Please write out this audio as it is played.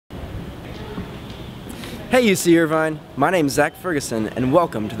Hey UC Irvine, my name is Zach Ferguson and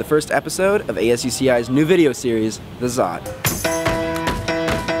welcome to the first episode of ASUCI's new video series, The Zot.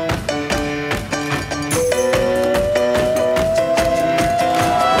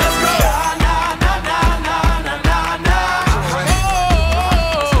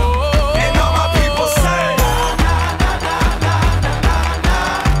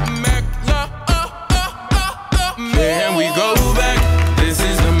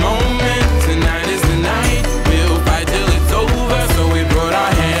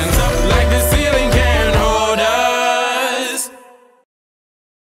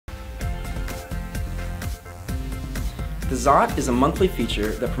 The Zot is a monthly feature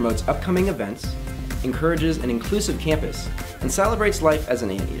that promotes upcoming events, encourages an inclusive campus, and celebrates life as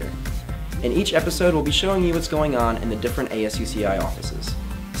an anteater. In each episode, we'll be showing you what's going on in the different ASUCI offices.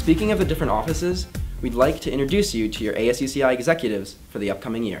 Speaking of the different offices, we'd like to introduce you to your ASUCI executives for the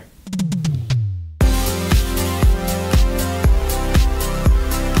upcoming year.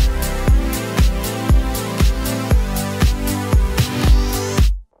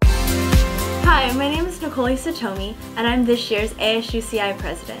 Hi, my name is Nicole Satomi, and I'm this year's ASUCI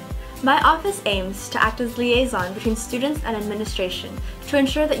president. My office aims to act as liaison between students and administration to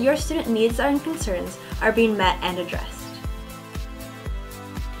ensure that your student needs and concerns are being met and addressed.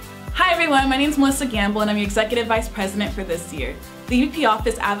 Hi everyone, my name is Melissa Gamble and I'm the Executive Vice President for this year. The UP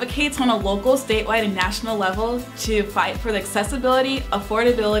office advocates on a local, statewide, and national level to fight for the accessibility,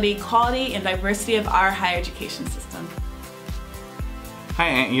 affordability, quality, and diversity of our higher education system. Hi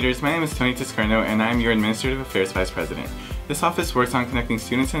Anteaters, my name is Tony Tiscarno and I'm your Administrative Affairs Vice President. This office works on connecting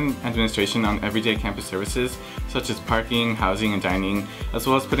students and administration on everyday campus services such as parking, housing, and dining, as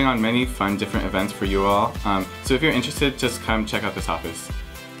well as putting on many fun different events for you all. So if you're interested, just come check out this office.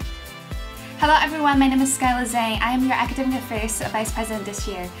 Hello everyone, my name is Skyla Zhang. I am your Academic Affairs Vice President this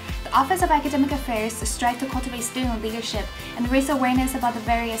year. The Office of Academic Affairs strives to cultivate student leadership and raise awareness about the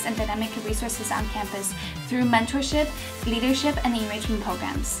various and dynamic resources on campus through mentorship, leadership, and enrichment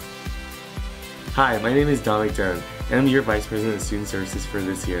programs. Hi, my name is Dominic Dunn, and I'm your Vice President of Student Services for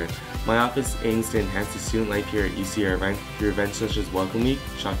this year. My office aims to enhance the student life here at UC Irvine through events such as Welcome Week,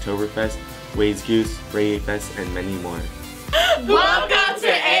 Shocktoberfest, Wade's Goose, Reggae Fest, and many more. Welcome to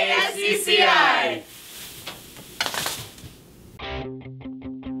ASUCI!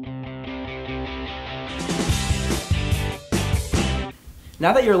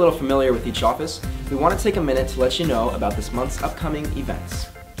 Now that you're a little familiar with each office, we want to take a minute to let you know about this month's upcoming events.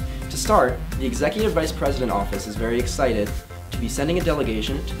 To start, the Executive Vice President Office is very excited to be sending a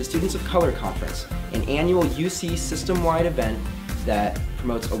delegation to the Students of Color Conference, an annual UC system-wide event that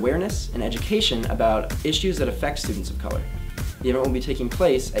promotes awareness and education about issues that affect students of color. The event will be taking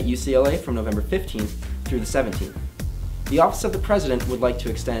place at UCLA from November 15th through the 17th. The Office of the President would like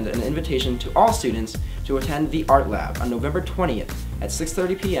to extend an invitation to all students to attend the Art Lab on November 20th at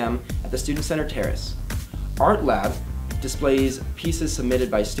 6:30 p.m. at the Student Center Terrace. Art Lab displays pieces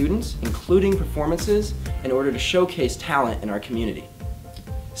submitted by students, including performances, in order to showcase talent in our community.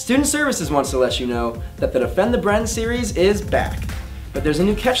 Student Services wants to let you know that the Defend the Bren series is back. But there's a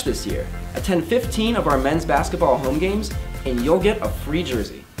new catch this year. Attend 15 of our men's basketball home games and you'll get a free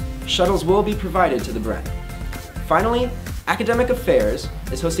jersey. Shuttles will be provided to the Bren. Finally, Academic Affairs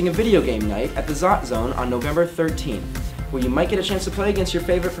is hosting a video game night at the Zot Zone on November 13th, where you might get a chance to play against your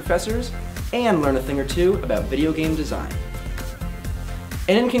favorite professors and learn a thing or two about video game design.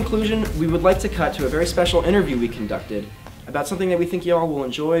 And in conclusion, we would like to cut to a very special interview we conducted about something that we think you all will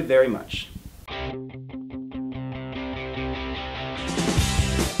enjoy very much.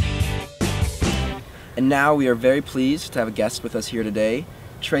 And now we are very pleased to have a guest with us here today.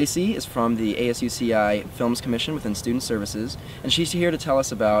 Tracy is from the ASUCI Films Commission within Student Services, and she's here to tell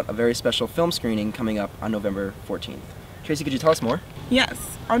us about a very special film screening coming up on November 14th. Tracy, could you tell us more?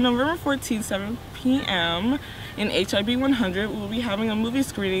 Yes. On November 14th, 7 p.m. in HIB 100, we will be having a movie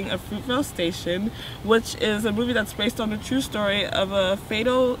screening of Fruitvale Station, which is a movie that's based on the true story of a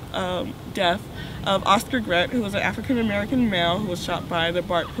fatal death of Oscar Grant, who was an African-American male who was shot by the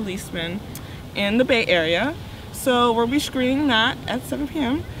BART policeman in the Bay Area. So we'll be screening that at 7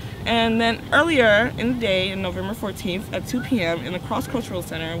 p.m. And then earlier in the day, on November 14th at 2 p.m. in the Cross Cultural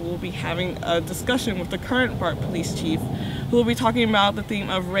Center, we'll be having a discussion with the current BART police chief, who will be talking about the theme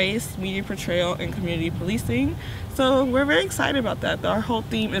of race, media portrayal, and community policing. So we're very excited about that. Our whole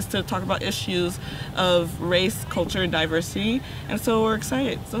theme is to talk about issues of race, culture, and diversity, and so we're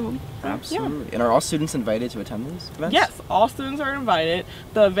excited. So absolutely. Yeah. And are all students invited to attend these events? Yes, all students are invited.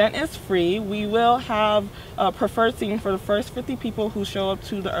 The event is free. We will have a preferred seating for the first 50 people who show up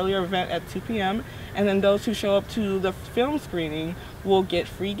to the earlier event at 2 p.m. and then those who show up to the film screening will get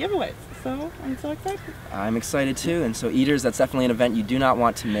free giveaways. So I'm so excited. I'm excited too, and so Eaters, that's definitely an event you do not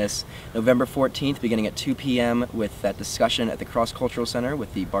want to miss. November 14th, beginning at 2 p.m. with that discussion at the Cross Cultural Center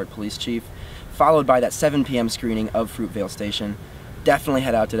with the BART Police Chief, followed by that 7 p.m. screening of Fruitvale Station. Definitely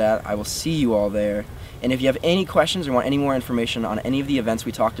head out to that. I will see you all there. And if you have any questions or want any more information on any of the events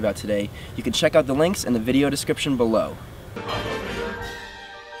we talked about today, you can check out the links in the video description below.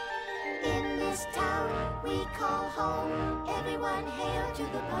 In this town we call home, everyone hail to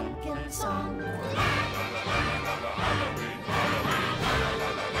the pumpkin song.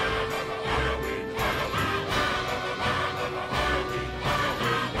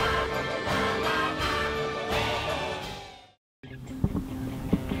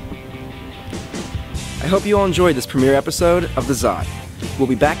 I hope you all enjoyed this premiere episode of The Zod. We'll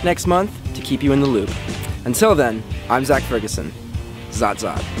be back next month to keep you in the loop. Until then, I'm Zach Ferguson. Zod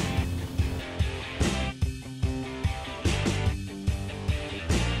Zod.